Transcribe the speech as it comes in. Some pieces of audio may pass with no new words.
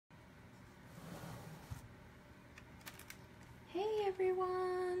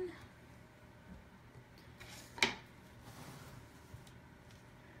everyone.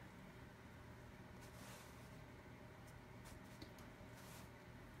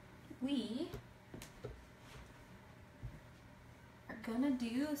 We are gonna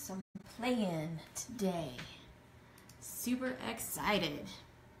do some playing today. Super excited.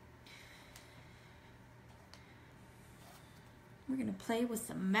 We're gonna play with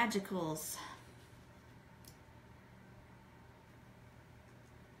some magicals.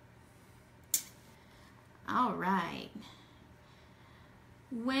 All right.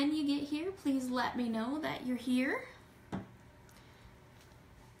 When you get here, please let me know that you're here.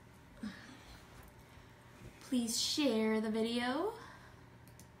 Please share the video.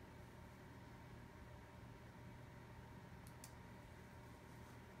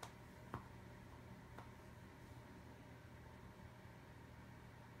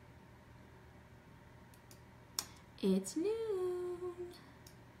 It's noon.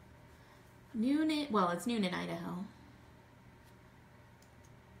 It's noon in Idaho.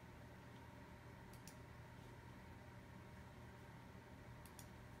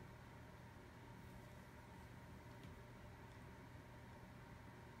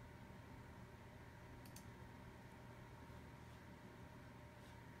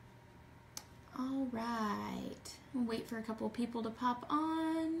 All right. We'll wait for a couple people to pop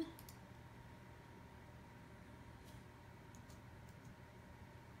on.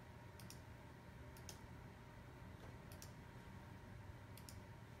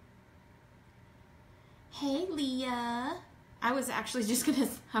 Hey, Leah. I was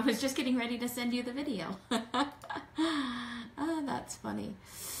just getting ready to send you the video. Oh, that's funny.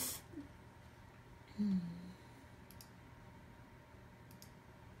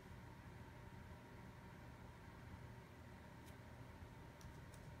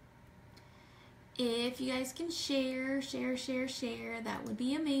 If you guys can share, that would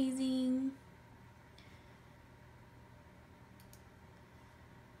be amazing.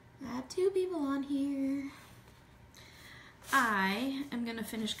 I have 2 people on here. I am gonna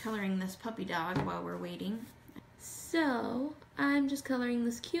finish coloring this puppy dog while we're waiting. So I'm just coloring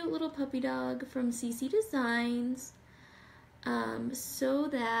this cute little puppy dog from CC Designs so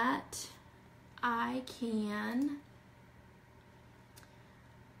that I can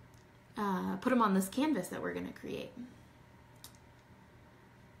put him on this canvas that we're gonna create.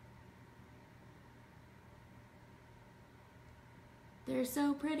 They're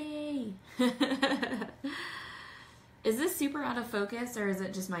so pretty. Is this super out of focus or is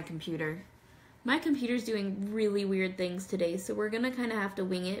it just my computer? My computer's doing really weird things today, so we're gonna kind of have to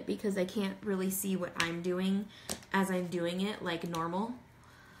wing it because I can't really see what I'm doing as I'm doing it like normal.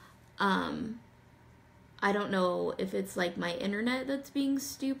 I don't know if it's like my internet that's being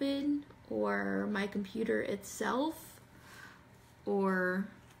stupid or my computer itself or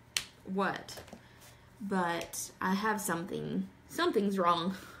what, but I have something's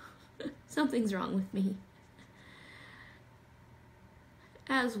wrong. Something's wrong with me,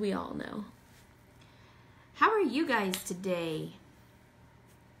 as we all know. How are you guys today?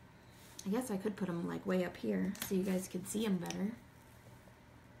 I guess I could put them like way up here so you guys could see them better.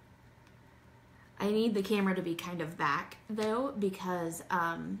 I need the camera to be kind of back though because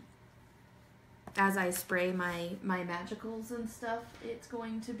as I spray my magicals and stuff, it's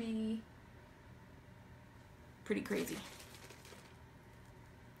going to be pretty crazy.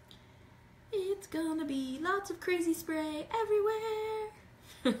 It's gonna be lots of crazy spray everywhere.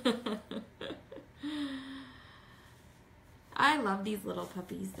 I love these little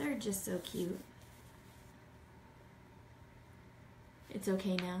puppies. They're just so cute. It's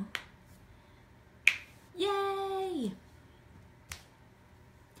okay now. Yay!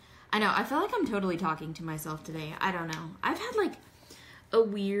 I know, I feel like I'm totally talking to myself today. I don't know. I've had like a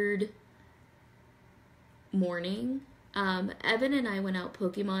weird morning. Evan and I went out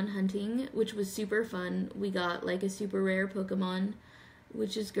Pokemon hunting, which was super fun. We got like a super rare Pokemon,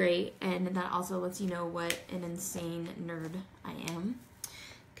 which is great, and that also lets you know what an insane nerd I am,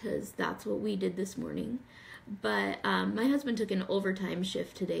 because that's what we did this morning. But my husband took an overtime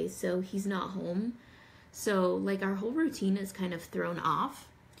shift today, so he's not home. So like our whole routine is kind of thrown off,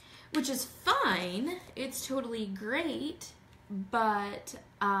 which is fine. It's totally great, but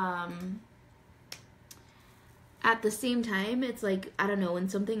at the same time, it's like, I don't know, when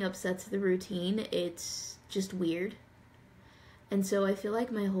something upsets the routine, it's just weird. And so I feel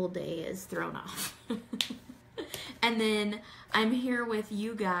like my whole day is thrown off. And then I'm here with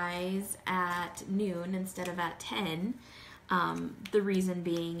you guys at noon instead of at 10. The reason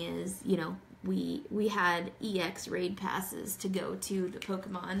being is, you know, we had EX raid passes to go to the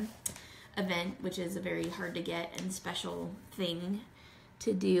Pokemon event, which is a very hard to get and special thing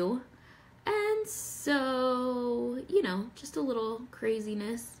to do. And so, you know, just a little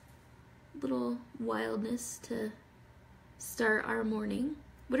craziness, little wildness to start our morning.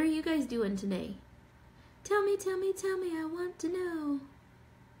 What are you guys doing today? Tell me, tell me, tell me, I want to know.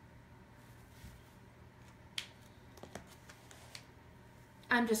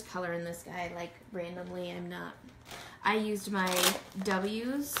 I'm just coloring this guy like randomly. I used my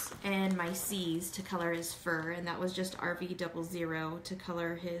W's and my C's to color his fur, and that was just RV00 to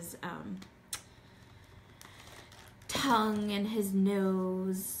color his tongue and his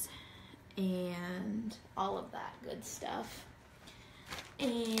nose and all of that good stuff.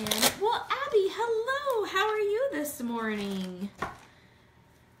 And, well, Abby, hello! How are you this morning?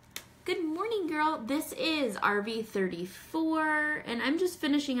 Good morning, girl. This is RV34, and I'm just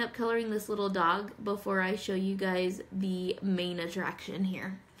finishing up coloring this little dog before I show you guys the main attraction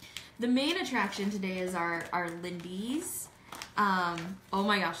here. The main attraction today is our Lindy's. Oh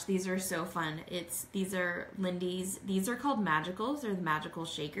my gosh, these are so fun. These are Lindy's. These are called Magicals, or the Magical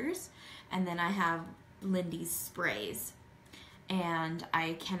Shakers. And then I have Lindy's sprays. And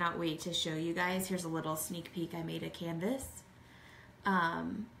I cannot wait to show you guys. Here's a little sneak peek. I made a canvas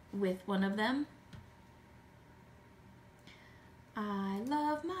with one of them. I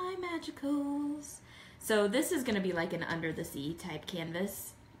love my Magicals. So this is going to be like an under the sea type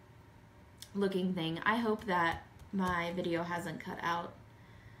canvas looking thing. I hope that my video hasn't cut out.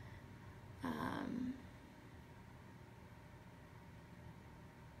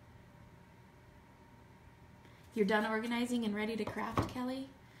 You're done organizing and ready to craft, Kelly?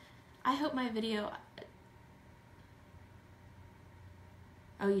 I hope my video...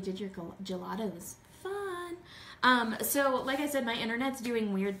 Oh, you did your gelatos. Fun. So, like I said, my internet's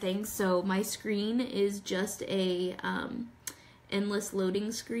doing weird things, so my screen is just a endless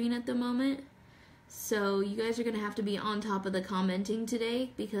loading screen at the moment. So you guys are going to have to be on top of the commenting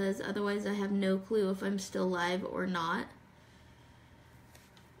today, because otherwise I have no clue if I'm still live or not.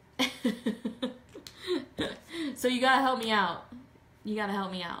 So you gotta help me out. You gotta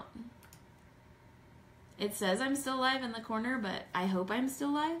help me out. It says I'm still live in the corner, but I hope I'm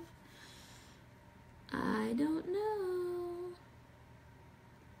still live. I don't know.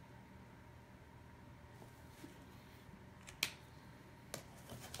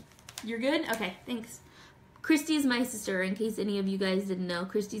 You're good? Okay, thanks. Christy's my sister, in case any of you guys didn't know.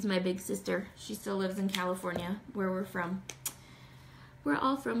 Christy's my big sister. She still lives in California, where we're from. We're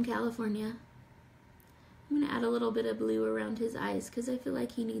all from California. I'm going to add a little bit of blue around his eyes because I feel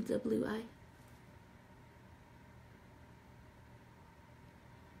like he needs a blue eye.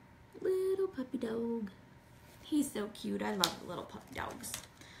 Little puppy dog. He's so cute. I love little puppy dogs.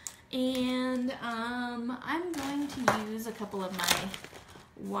 And I'm going to use a couple of my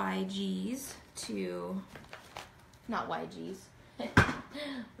YGs to, not YGs,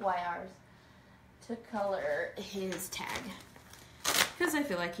 YRs, to color his tag. Because I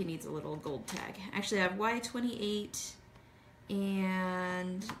feel like he needs a little gold tag. Actually, I have Y28,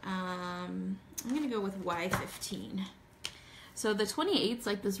 and I'm going to go with Y15. So the 28's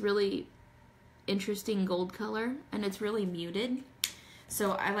like this really interesting gold color, and it's really muted.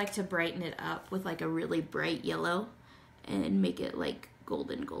 So I like to brighten it up with like a really bright yellow and make it like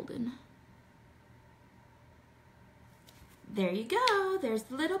golden. There you go. There's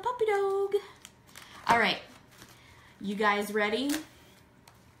the little puppy dog. All right. You guys ready?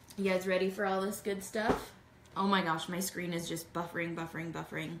 You guys ready for all this good stuff? Oh my gosh, my screen is just buffering.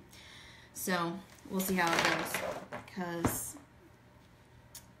 So we'll see how it goes. Because,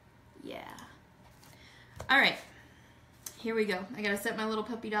 yeah. All right, here we go. I gotta set my little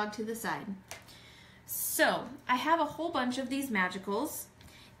puppy dog to the side. So I have a whole bunch of these Magicals,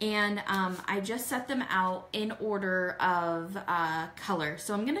 and I just set them out in order of color.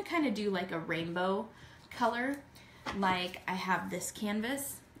 So I'm gonna kind of do like a rainbow color. Like I have this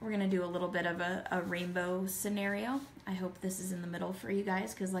canvas. We're gonna do a little bit of a rainbow scenario. I hope this is in the middle for you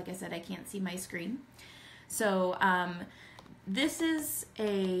guys, because like I said, I can't see my screen. So this is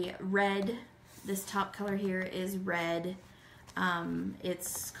a red. This top color here is red.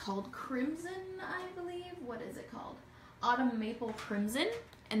 It's called Crimson, I believe. What is it called? Autumn Maple Crimson.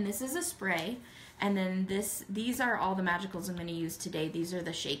 And this is a spray. And then these are all the Magicals I'm going to use today. These are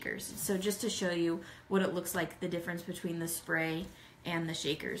the shakers. So just to show you what it looks like, the difference between the spray and the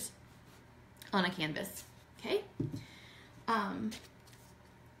shakers on a canvas. Okay?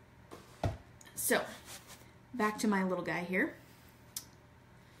 So, back to my little guy here.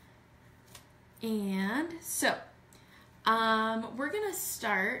 And so, we're going to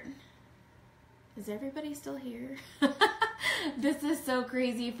start. Is everybody still here? This is so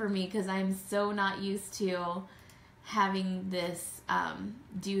crazy for me because I'm so not used to having this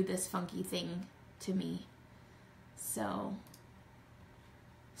do this funky thing to me. So,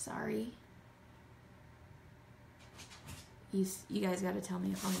 sorry. You guys got to tell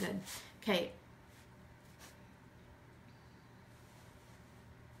me if I'm good. Okay.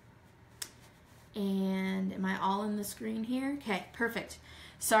 And am I all in the screen here? Okay, perfect.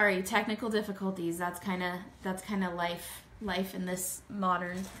 Sorry, technical difficulties. That's kind of life in this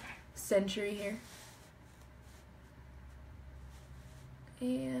modern century here.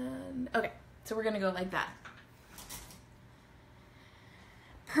 And okay, so we're gonna go like that.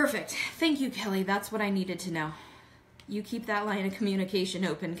 Perfect. Thank you, Kelly. That's what I needed to know. You keep that line of communication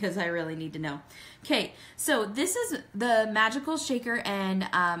open because I really need to know. Okay, so this is the magical shaker, and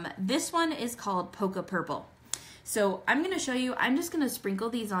this one is called Polka Purple. So I'm going to show you, I'm just going to sprinkle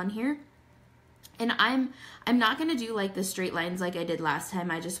these on here. And I'm not going to do like the straight lines like I did last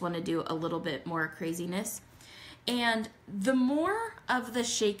time. I just want to do a little bit more craziness. And the more of the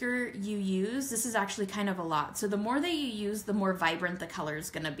shaker you use, this is actually kind of a lot. So the more that you use, the more vibrant the color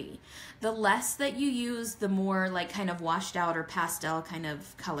is going to be. The less that you use, the more like kind of washed out or pastel kind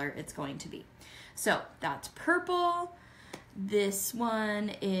of color it's going to be. So that's purple. This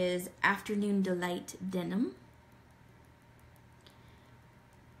one is Afternoon Delight Denim.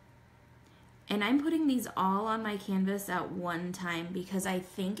 And I'm putting these all on my canvas at one time because I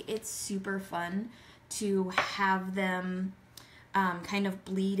think it's super fun to have them kind of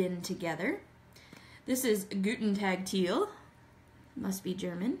bleed in together. This is Guten Tag Teal, must be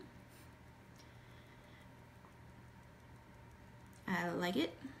German. I like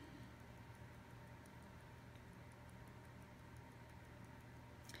it.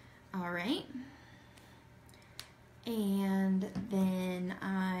 All right. And then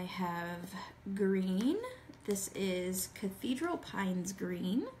I have green. This is Cathedral Pines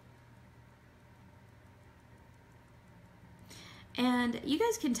Green. And you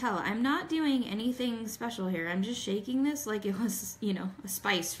guys can tell I'm not doing anything special here. I'm just shaking this like it was, you know, a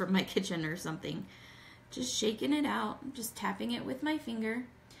spice from my kitchen or something. Just shaking it out, just tapping it with my finger.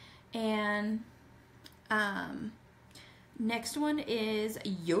 And next one is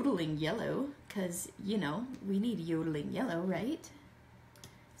Yodeling Yellow, because, you know, we need Yodeling Yellow, right?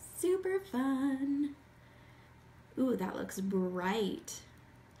 Super fun. Ooh, that looks bright.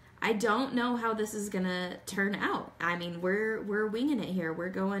 I don't know how this is gonna turn out. I mean, we're winging it here.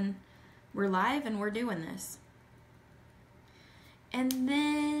 We're live and we're doing this. And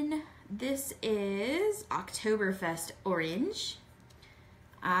then this is Oktoberfest Orange.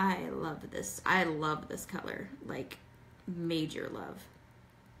 I love this. I love this color, like major love.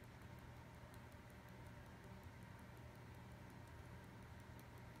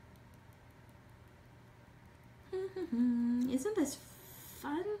 Isn't this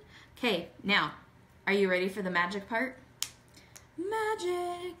fun? Okay, now, are you ready for the magic part?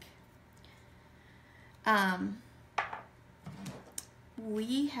 Magic!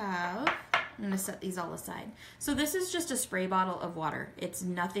 We have, I'm gonna set these all aside. So this is just a spray bottle of water. It's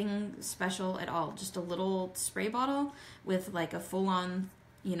nothing special at all, just a little spray bottle with like a full-on,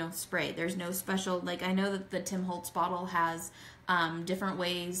 you know, spray. There's no special, like I know that the Tim Holtz bottle has different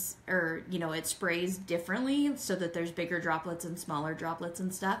ways, or, you know, it sprays differently so that there's bigger droplets and smaller droplets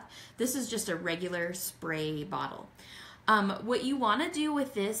and stuff. This is just a regular spray bottle. What you want to do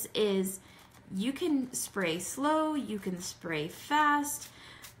with this is you can spray slow, you can spray fast.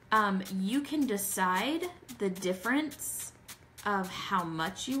 You can decide the difference of how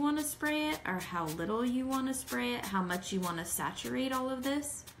much you want to spray it or how little you want to spray it, how much you want to saturate all of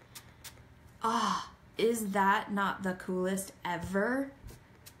this. Ah, is that not the coolest ever?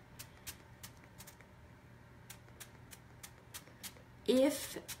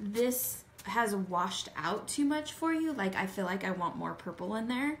 If this has washed out too much for you, like I feel like I want more purple in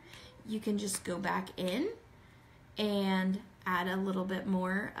there, you can just go back in and add a little bit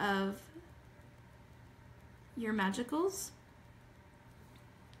more of your magicals.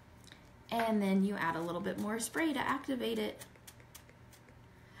 And then you add a little bit more spray to activate it.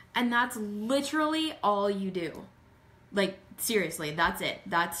 And that's literally all you do. Like, seriously, that's it.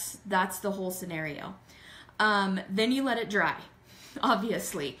 That's the whole scenario. Then you let it dry,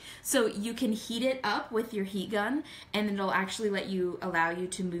 obviously. So you can heat it up with your heat gun, and it'll actually allow you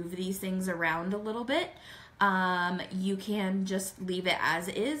to move these things around a little bit. You can just leave it as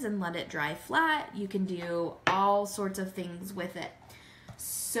is and let it dry flat. You can do all sorts of things with it.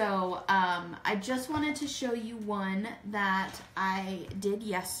 So I just wanted to show you one that I did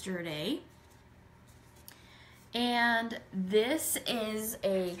yesterday. And this is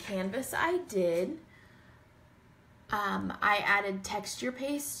a canvas I did. I added texture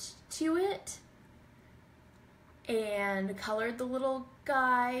paste to it and colored the little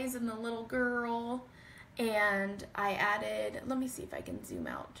guys and the little girl. And I added, let me see if I can zoom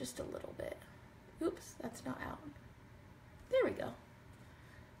out just a little bit. Oops, that's not out. There we go.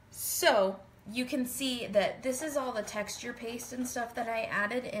 So you can see that this is all the texture paste and stuff that I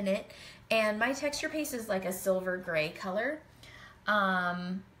added in it. And my texture paste is like a silver gray color.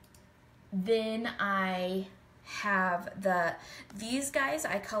 Then I have these guys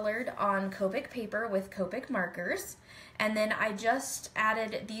I colored on Copic paper with Copic markers. And then I just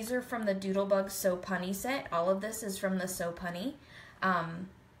added, these are from the Doodlebug Soap Honey set. All of this is from the Soap Honey,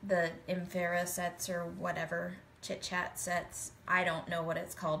 the Imfera sets or whatever, Chit Chat sets. I don't know what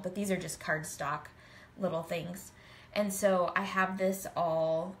it's called, but these are just cardstock little things. And so I have this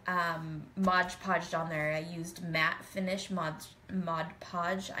all Mod Podged on there. I used matte finish Mod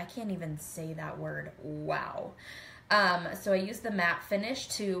Podge. I can't even say that word. Wow. So I used the matte finish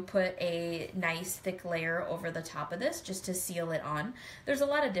to put a nice thick layer over the top of this just to seal it on. There's a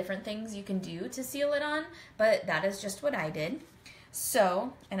lot of different things you can do to seal it on, but that is just what I did.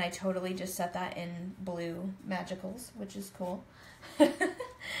 So, and I totally just set that in blue magicals, which is cool.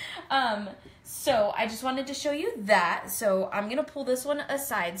 So I just wanted to show you that. So I'm going to pull this one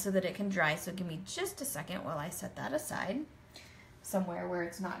aside so that it can dry. So give me just a second while I set that aside somewhere where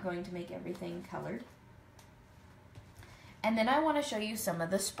it's not going to make everything colored. And then I want to show you some of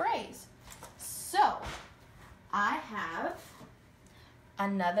the sprays. So I have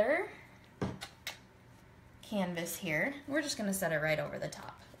another canvas here. We're just going to set it right over the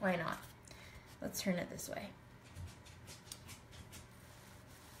top. Why not? Let's turn it this way.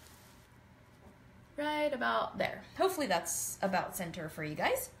 Right about there. Hopefully that's about center for you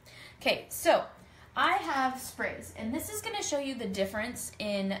guys. Okay, so I have sprays, and this is going to show you the difference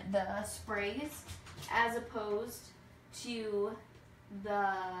in the sprays as opposed to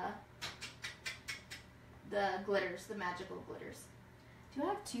the glitters, the magical glitters. Do I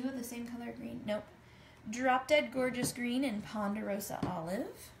have two of the same color green? Nope. Drop Dead Gorgeous Green and Ponderosa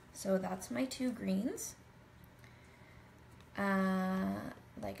Olive. So that's my two greens.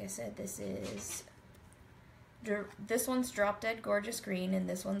 Like I said, this one's Drop Dead Gorgeous Green and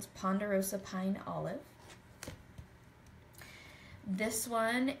this one's Ponderosa Pine Olive. This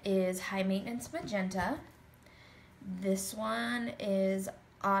one is High Maintenance Magenta. This one is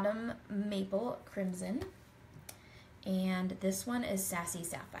Autumn Maple Crimson. And this one is Sassy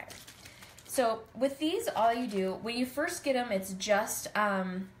Sapphire. So with these, all you do, when you first get them, it's just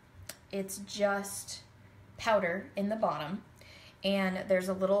powder in the bottom. And there's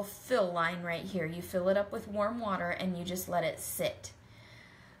a little fill line right here. You fill it up with warm water and you just let it sit.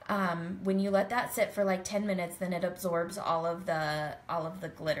 When you let that sit for like 10 minutes, then it absorbs all of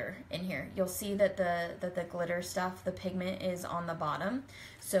the glitter in here. You'll see that the glitter stuff, the pigment is on the bottom.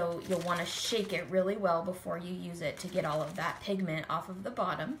 So you'll want to shake it really well before you use it to get all of that pigment off of the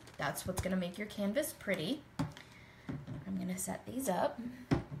bottom. That's what's going to make your canvas pretty. I'm going to set these up.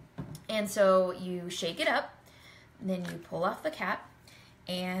 And so you shake it up. Then you pull off the cap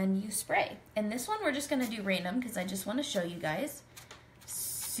and you spray. And this one we're just going to do random because I just want to show you guys.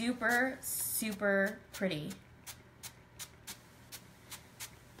 Super, super pretty.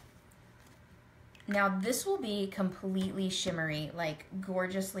 Now this will be completely shimmery, like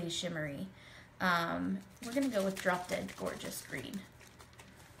gorgeously shimmery. We're going to go with Drop Dead Gorgeous Green.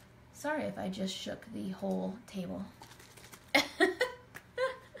 Sorry if I just shook the whole table.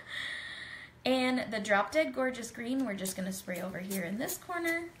 And the Drop Dead Gorgeous Green, we're just going to spray over here in this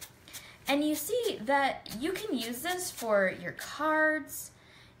corner. And you see that you can use this for your cards.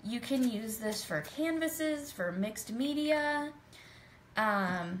 You can use this for canvases, for mixed media.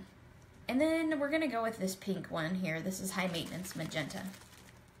 And then we're going to go with this pink one here. This is High Maintenance Magenta.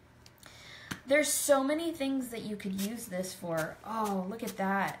 There's so many things that you could use this for. Oh, look at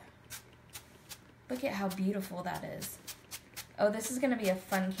that. Look at how beautiful that is. Oh, this is going to be a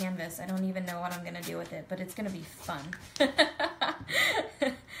fun canvas. I don't even know what I'm going to do with it, but it's going to be fun.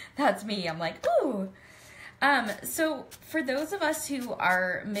 That's me. I'm like, ooh. So for those of us who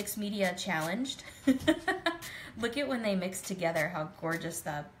are mixed media challenged, look at when they mix together how gorgeous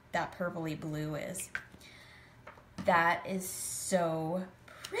that purpley blue is. That is so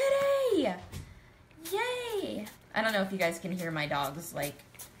pretty. Yay. I don't know if you guys can hear my dogs like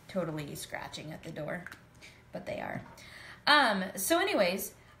totally scratching at the door, but they are. So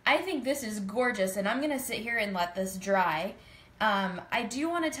anyways, I think this is gorgeous, and I'm going to sit here and let this dry. I do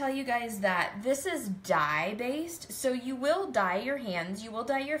want to tell you guys that this is dye-based, so you will dye your hands, you will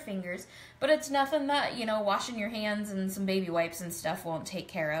dye your fingers, but it's nothing that, you know, washing your hands and some baby wipes and stuff won't take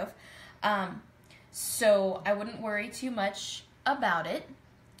care of. so I wouldn't worry too much about it.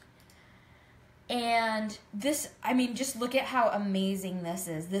 And this, I mean, just look at how amazing this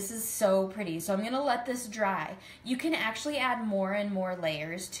is. This is so pretty. So I'm going to let this dry. You can actually add more and more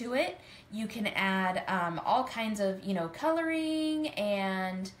layers to it. You can add all kinds of, you know, coloring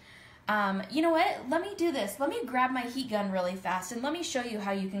and, you know what? Let me do this. Let me grab my heat gun really fast and let me show you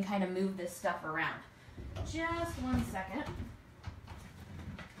how you can kind of move this stuff around. Just 1 second.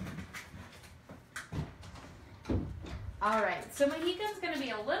 All right, so my heat gun's going to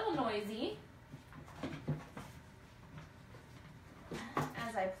be a little noisy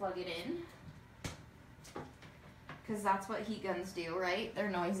as I plug it in, because that's what heat guns do, right? They're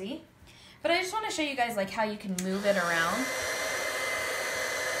noisy. But I just want to show you guys like how you can move it around.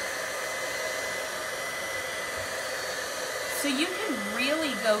 So you can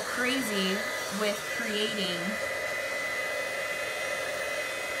really go crazy with creating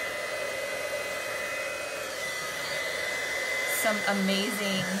some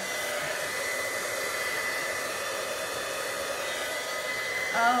amazing,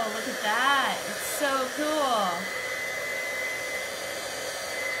 oh, look at that. It's so cool.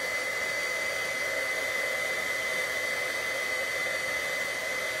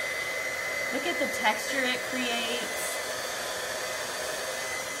 Look at the texture it creates.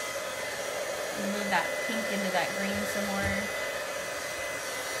 Move that pink into that green some more.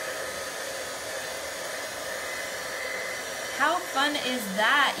 How fun is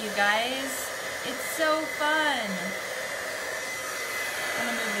that, you guys? It's so fun. I'm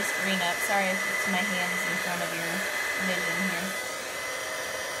gonna move this green up. Sorry if it's my hands in front of your vision here.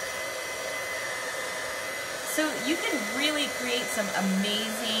 So you can really create some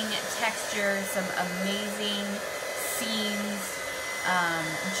amazing texture, some amazing scenes,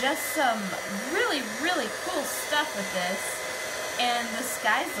 just some really, really cool stuff with this, and the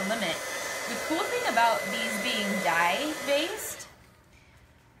sky's the limit. The cool thing about these being dye-based,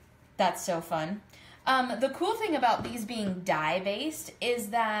 that's so fun. The cool thing about these being dye-based is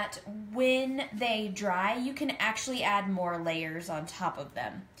that when they dry, you can actually add more layers on top of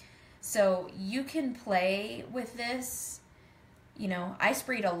them. So you can play with this. You know, I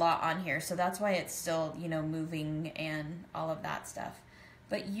sprayed a lot on here, so that's why it's still, you know, moving and all of that stuff.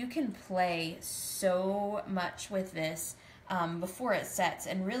 But you can play so much with this before it sets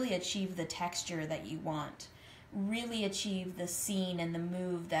and really achieve the texture that you want. Really achieve the scene and the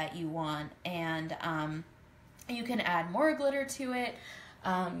move that you want. And you can add more glitter to it.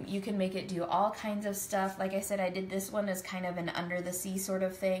 You can make it do all kinds of stuff. Like I said, I did this one as kind of an under the sea sort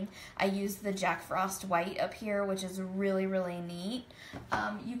of thing. I used the Jack Frost white up here, which is really, really neat.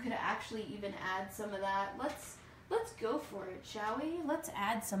 You could actually even add some of that. Let's go for it, shall we? Let's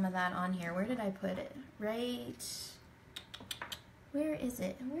add some of that on here. Where did I put it? Right. Where is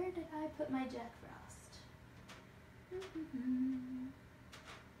it? Where did I put my Jack Frost?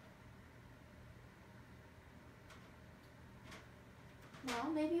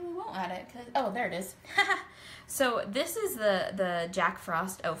 Well, maybe we won't add it, cause oh, there it is. So this is the Jack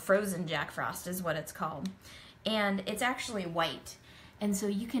Frost, oh, frozen Jack Frost is what it's called. And it's actually white. And so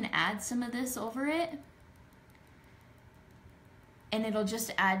you can add some of this over it. And it'll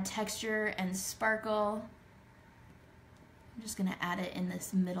just add texture and sparkle. I'm just gonna add it in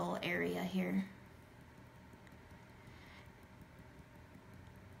this middle area here.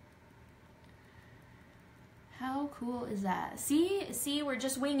 How cool is that? See, we're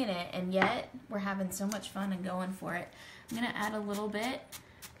just winging it, and yet we're having so much fun and going for it. I'm gonna add a little bit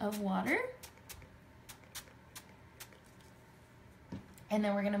of water. And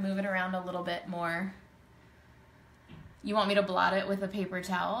then we're gonna move it around a little bit more. You want me to blot it with a paper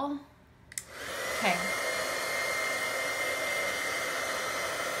towel? Okay.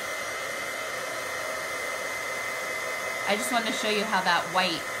 I just wanted to show you how that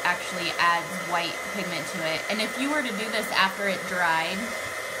white actually adds white pigment to it. And if you were to do this after it dried,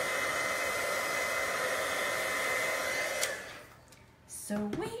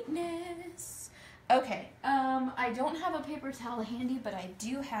 sweetness. Okay, I don't have a paper towel handy, but I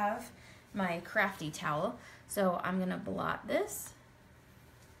do have my crafty towel. So I'm gonna blot this.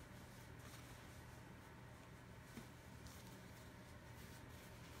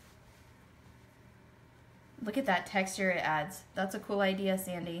 Look at that texture it adds. That's a cool idea,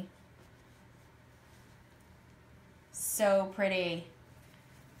 Sandy. So pretty.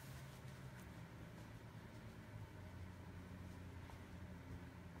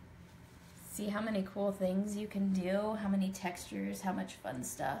 See how many cool things you can do, how many textures, how much fun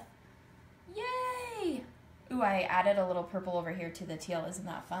stuff. Yay! Ooh, I added a little purple over here to the teal. Isn't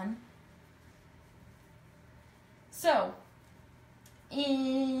that fun? So,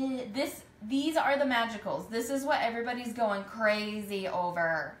 These are the magicals. This is what everybody's going crazy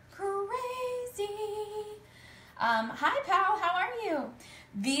over. Crazy. Hi, pal. How are you?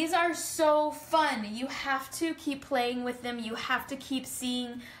 These are so fun. You have to keep playing with them. You have to keep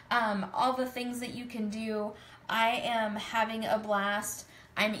seeing all the things that you can do. I am having a blast.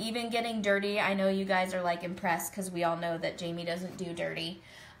 I'm even getting dirty. I know you guys are like impressed because we all know that Jamie doesn't do dirty.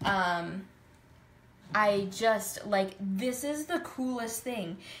 I just, like, this is the coolest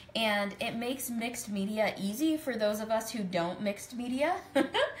thing, and it makes mixed media easy for those of us who don't mixed media.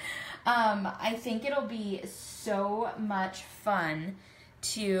 I think it'll be so much fun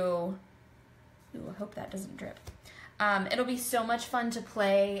to, ooh, I hope that doesn't drip. It'll be so much fun to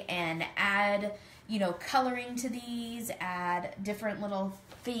play and add, you know, coloring to these, add different little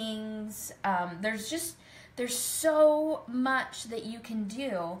things. There's so much that you can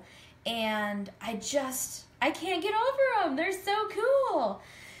do. And I can't get over them. They're so cool.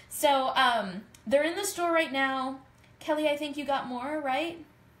 So, they're in the store right now. Kelly, I think you got more, right?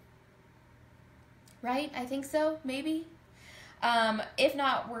 Right? I think so, maybe. If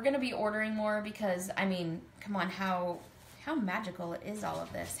not, we're going to be ordering more because, I mean, come on, how magical is all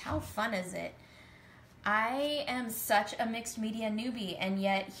of this? How fun is it? I am such a mixed media newbie, and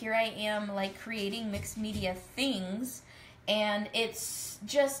yet here I am, like, creating mixed media things. And it's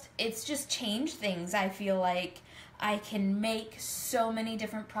just changed things. I feel like I can make so many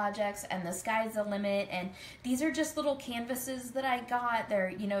different projects, and the sky's the limit. And these are just little canvases that I got. They're,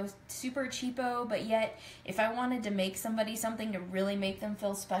 you know, super cheapo, but yet if I wanted to make somebody something to really make them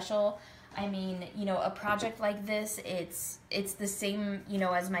feel special, I mean, you know, a project like this, it's the same, you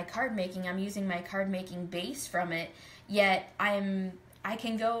know, as my card making. I'm using my card making base from it, yet I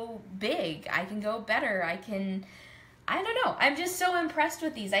can go big. I can go better. I don't know. I'm just so impressed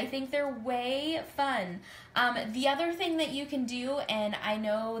with these. I think they're way fun. The other thing that you can do, and I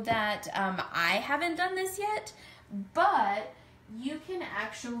know that I haven't done this yet, but you can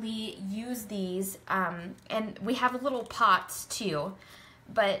actually use these, and we have little pots too,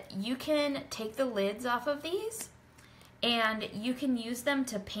 but you can take the lids off of these, and you can use them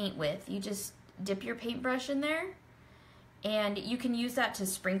to paint with. You just dip your paintbrush in there, and you can use that to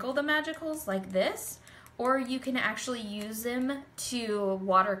sprinkle the magicals like this, or you can actually use them to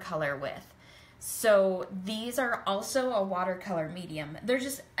watercolor with. So these are also a watercolor medium.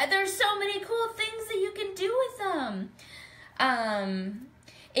 There's so many cool things that you can do with them.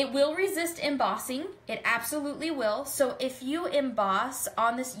 It will resist embossing. It absolutely will. So if you emboss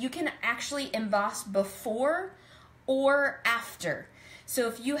on this, you can actually emboss before or after. So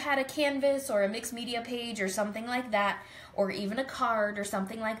if you had a canvas or a mixed media page or something like that, or even a card or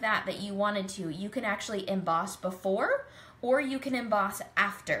something like that that you wanted to, you can actually emboss before, or you can emboss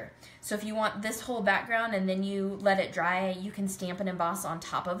after. So if you want this whole background and then you let it dry, you can stamp and emboss on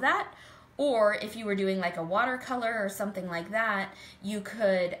top of that. Or if you were doing like a watercolor or something like that, you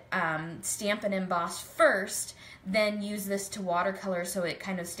could stamp and emboss first, then use this to watercolor so it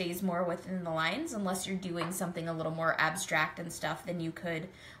kind of stays more within the lines. Unless you're doing something a little more abstract and stuff, then you could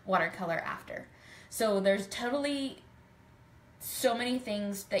watercolor after. So there's totally so many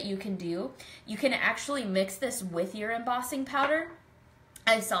things that you can do. You can actually mix this with your embossing powder.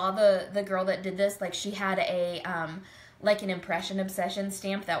 I saw the girl that did this, like she had a like an Impression Obsession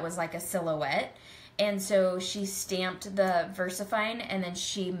stamp that was like a silhouette. And so she stamped the VersaFine, and then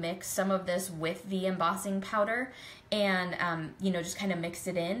she mixed some of this with the embossing powder and, you know, just kind of mixed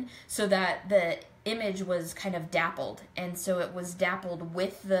it in so that the image was kind of dappled. And so it was dappled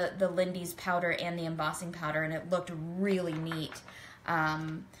with the Lindy's powder and the embossing powder, and it looked really neat.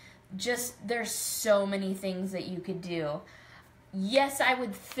 There's so many things that you could do. Yes, I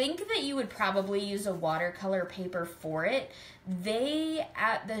would think that you would probably use a watercolor paper for it. They,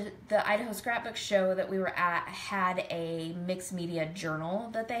 at the Idaho Scrapbook show that we were at, had a mixed media journal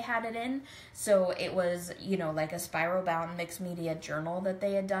that they had it in. So it was, you know, like a spiral bound mixed media journal that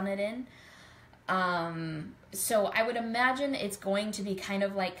they had done it in. So I would imagine it's going to be kind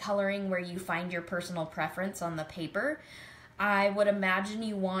of like coloring where you find your personal preference on the paper. I would imagine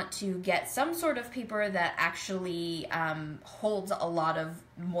you want to get some sort of paper that actually holds a lot of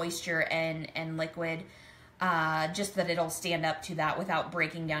moisture and liquid, just that it'll stand up to that without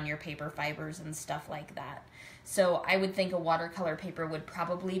breaking down your paper fibers and stuff like that. So I would think a watercolor paper would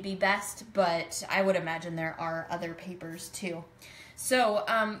probably be best, but I would imagine there are other papers too. So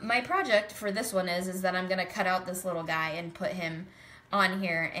my project for this one is that I'm going to cut out this little guy and put him on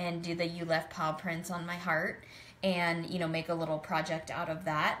here and do the You Left Paw prints on my heart. And, you know, make a little project out of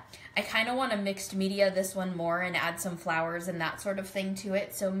that. I kind of want to mixed media this one more and add some flowers and that sort of thing to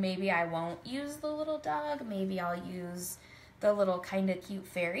it. So maybe I won't use the little dog. Maybe I'll use the little kind of cute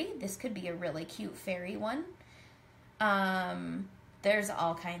fairy. This could be a really cute fairy one. There's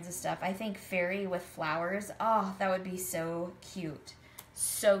all kinds of stuff. I think fairy with flowers. Oh, that would be so cute.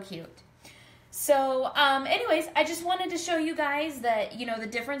 So cute. So, anyways, I just wanted to show you guys that, you know, the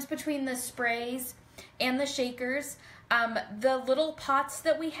difference between the sprays and the shakers. The little pots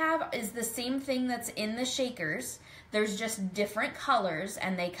that we have is the same thing that's in the shakers. There's just different colors,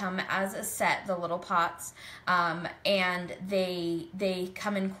 and they come as a set, the little pots, and they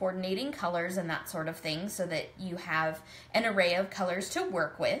come in coordinating colors and that sort of thing, so that you have an array of colors to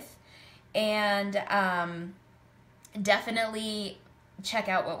work with. And definitely check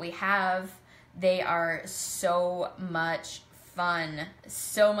out what we have. They are so much fun.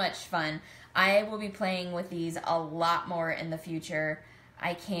 So much fun. I will be playing with these a lot more in the future.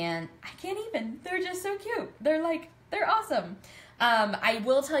 I can't even. They're just so cute. They're awesome. I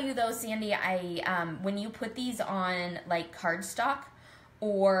will tell you though, Sandy, when you put these on like cardstock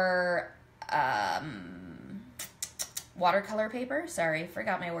or watercolor paper, sorry,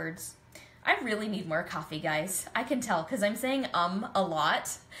 forgot my words. I really need more coffee, guys. I can tell because I'm saying a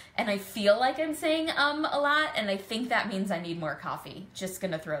lot, and I feel like I'm saying a lot, and I think that means I need more coffee. Just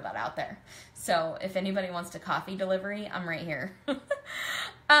gonna throw that out there. So if anybody wants to coffee delivery, I'm right here.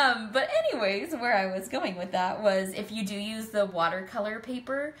 But anyways, where I was going with that was if you do use the watercolor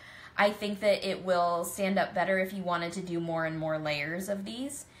paper, I think that it will stand up better if you wanted to do more and more layers of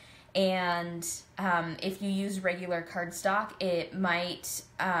these. And if you use regular cardstock, it might,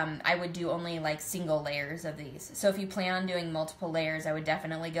 I would do only like single layers of these. So if you plan on doing multiple layers, I would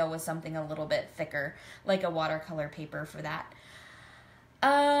definitely go with something a little bit thicker, like a watercolor paper for that.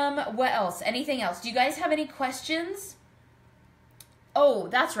 What else? Anything else? Do you guys have any questions? Oh,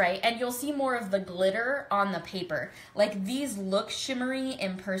 that's right. And you'll see more of the glitter on the paper. Like these look shimmery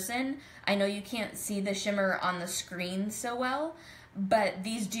in person. I know you can't see the shimmer on the screen so well, but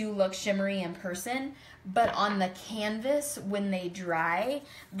these do look shimmery in person. But on the canvas, when they dry,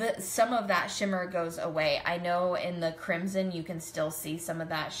 some of that shimmer goes away. I know in the crimson, you can still see some of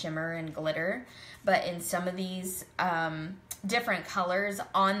that shimmer and glitter, but in some of these different colors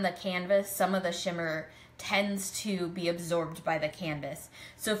on the canvas, some of the shimmer tends to be absorbed by the canvas.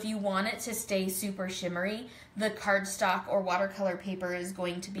 So if you want it to stay super shimmery, the cardstock or watercolor paper is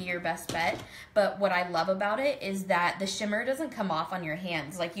going to be your best bet. But what I love about it is that the shimmer doesn't come off on your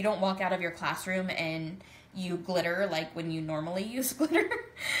hands. Like you don't walk out of your classroom and you glitter like when you normally use glitter.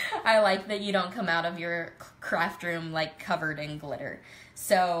 I like that you don't come out of your craft room like covered in glitter.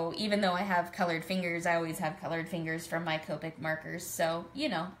 So even though I have colored fingers, I always have colored fingers from my Copic markers. So, you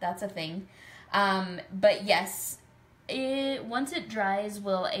know, that's a thing. But yes, once it dries,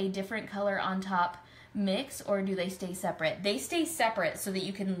 will a different color on top mix, or do they stay separate? They stay separate so that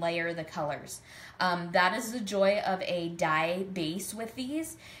you can layer the colors. That is the joy of a dye base with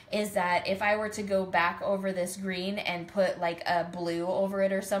these, is that if I were to go back over this green and put like a blue over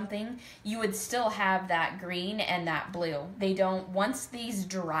it or something, you would still have that green and that blue. They don't, once these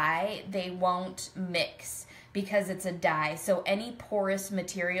dry, they won't mix, because it's a dye. So any porous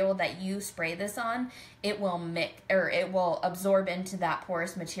material that you spray this on, it will mix, or it will absorb into that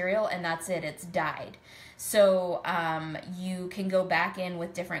porous material, and that's it, it's dyed. So you can go back in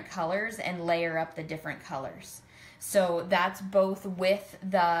with different colors and layer up the different colors. So that's both with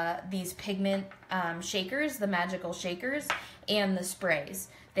these pigment shakers, the magical shakers, and the sprays.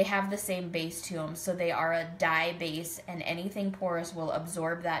 They have the same base to them, so they are a dye base, and anything porous will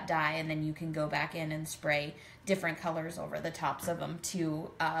absorb that dye, and then you can go back in and spray different colors over the tops of them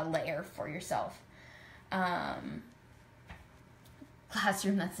to layer for yourself.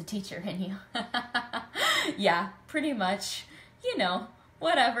 Classroom, that's the teacher in you. Yeah, pretty much. You know,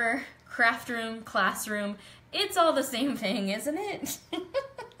 whatever. Craft room, classroom, it's all the same thing, isn't it?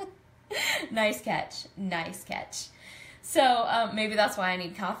 Nice catch. Nice catch. So maybe that's why I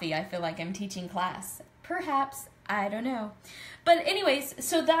need coffee. I feel like I'm teaching class. Perhaps. I don't know. But anyways,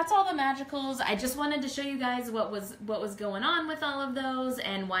 so that's all the magicals. I just wanted to show you guys what was going on with all of those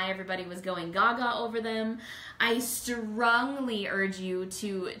and why everybody was going gaga over them. I strongly urge you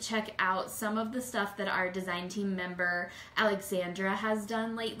to check out some of the stuff that our design team member Alexandra has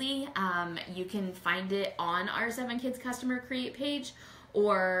done lately. You can find it on our 7 Kids Customer Create page,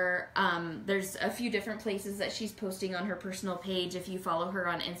 or there's a few different places that she's posting on her personal page if you follow her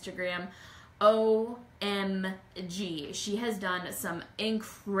on Instagram. OMG. She has done some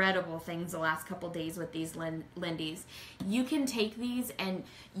incredible things the last couple days with these Lindys. You can take these and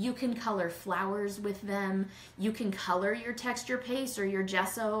you can color flowers with them. You can color your texture paste or your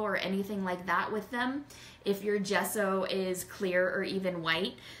gesso or anything like that with them. If your gesso is clear or even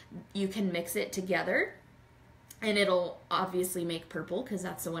white, you can mix it together. and it'll obviously make purple because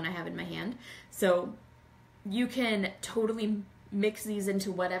that's the one I have in my hand. So you can totally mix these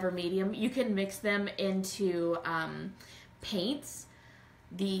into whatever medium. You can mix them into paints,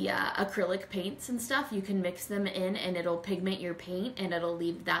 the acrylic paints and stuff. You can mix them in and it'll pigment your paint and it'll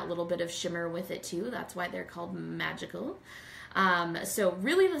leave that little bit of shimmer with it too. That's why they're called magical. So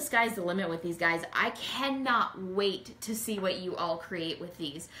really the sky's the limit with these guys. I cannot wait to see what you all create with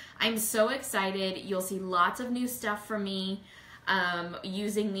these. I'm so excited. You'll see lots of new stuff from me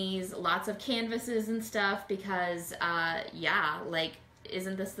using these, lots of canvases and stuff because, yeah, like,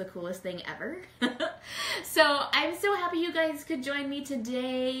 isn't this the coolest thing ever? So I'm so happy you guys could join me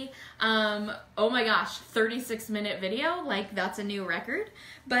today. Oh my gosh, 36-minute video, like that's a new record.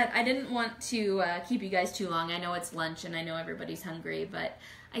 But I didn't want to keep you guys too long. I know it's lunch and I know everybody's hungry, but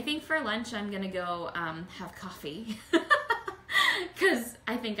I think for lunch I'm gonna go have coffee. Because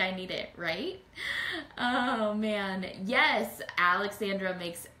I think I need it, right? Oh man, yes, Alexandra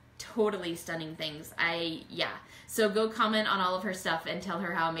makes totally stunning things. Yeah. So go comment on all of her stuff and tell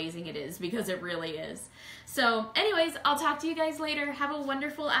her how amazing it is because it really is. So anyways, I'll talk to you guys later. Have a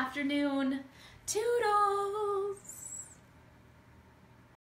wonderful afternoon. Toodles!